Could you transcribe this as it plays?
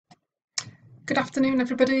Good afternoon,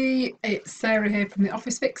 everybody. It's Sarah here from the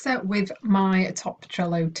Office Fixer with my top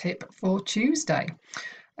Trello tip for Tuesday.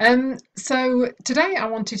 So today I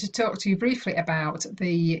wanted to talk to you briefly about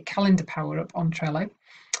the calendar power up on Trello.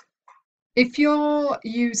 If you're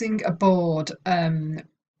using a board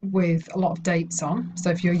with a lot of dates on, so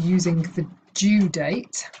if you're using the due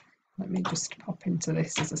date, let me just pop into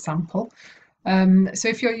this as a sample. So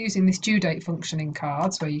if you're using this due date function in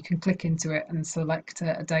cards where you can click into it and select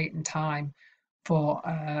a date and time for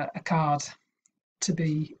a card to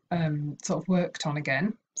be sort of worked on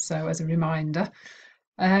again. So as a reminder,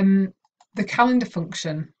 the calendar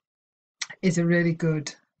function is a really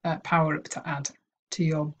good power up to add to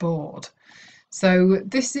your board. So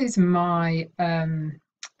this is my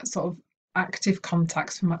sort of active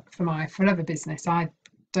contacts for my forever business. I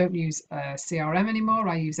don't use CRM anymore.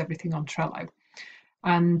 I use everything on Trello,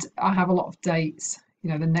 and I have a lot of dates. You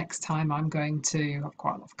know, the next time I'm going to have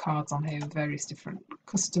quite a lot of cards on here with various different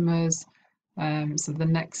customers. So the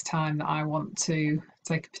next time that I want to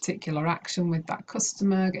take a particular action with that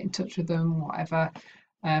customer, get in touch with them, whatever,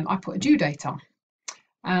 I put a due date on.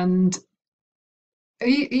 And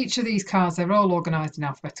each of these cards, they're all organised in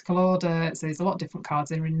alphabetical order. So there's a lot of different cards.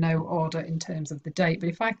 They're in no order in terms of the date. But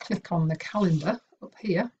if I click on the calendar up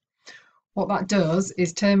here, what that does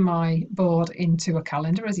is turn my board into a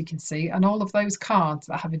calendar, as you can see, and all of those cards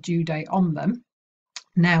that have a due date on them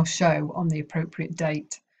now show on the appropriate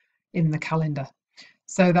date in the calendar.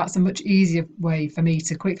 So that's a much easier way for me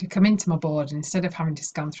to quickly come into my board, and instead of having to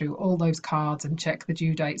scan through all those cards and check the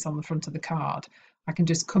due dates on the front of the card, I can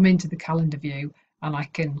just come into the calendar view and I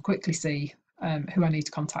can quickly see who I need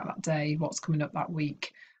to contact that day, what's coming up that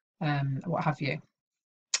week, what have you.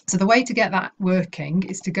 So the way to get that working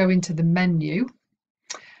is to go into the menu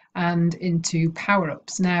and into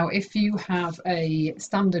power-ups. Now, if you have a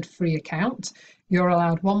standard free account, you're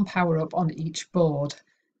allowed one power-up on each board,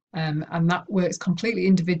 and that works completely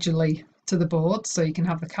individually to the board. So you can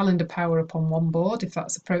have the calendar power-up on one board if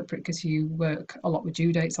that's appropriate, because you work a lot with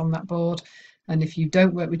due dates on that board. And if you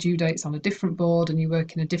don't work with due dates on a different board and you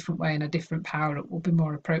work in a different way and a different power-up will be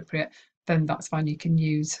more appropriate, then that's fine. You can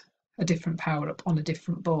use a different power-up on a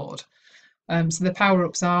different board. So the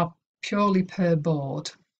power-ups are purely per board,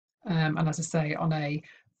 and as I say, on a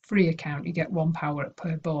free account you get one power-up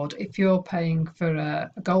per board. If you're paying for a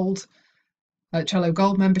Trello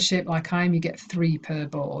Gold membership like I am, you get 3 per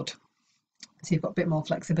board, so you've got a bit more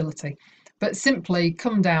flexibility. But simply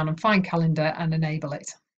come down and find calendar and enable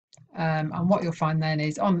it, and what you'll find then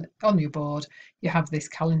is on your board you have this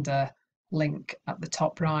calendar link at the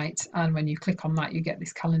top right, and when you click on that you get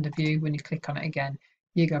this calendar view. When you click on it again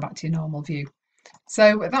you go back to your normal view.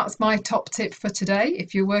 So that's my top tip for today.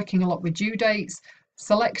 If you're working a lot with due dates,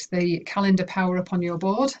 select the calendar power up on your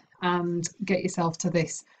board and get yourself to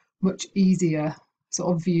this much easier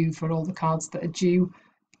sort of view for all the cards that are due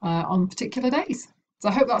on particular days. So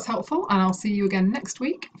I hope that's helpful, and I'll see you again next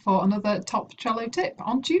week for another top Trello tip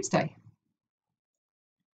on Tuesday.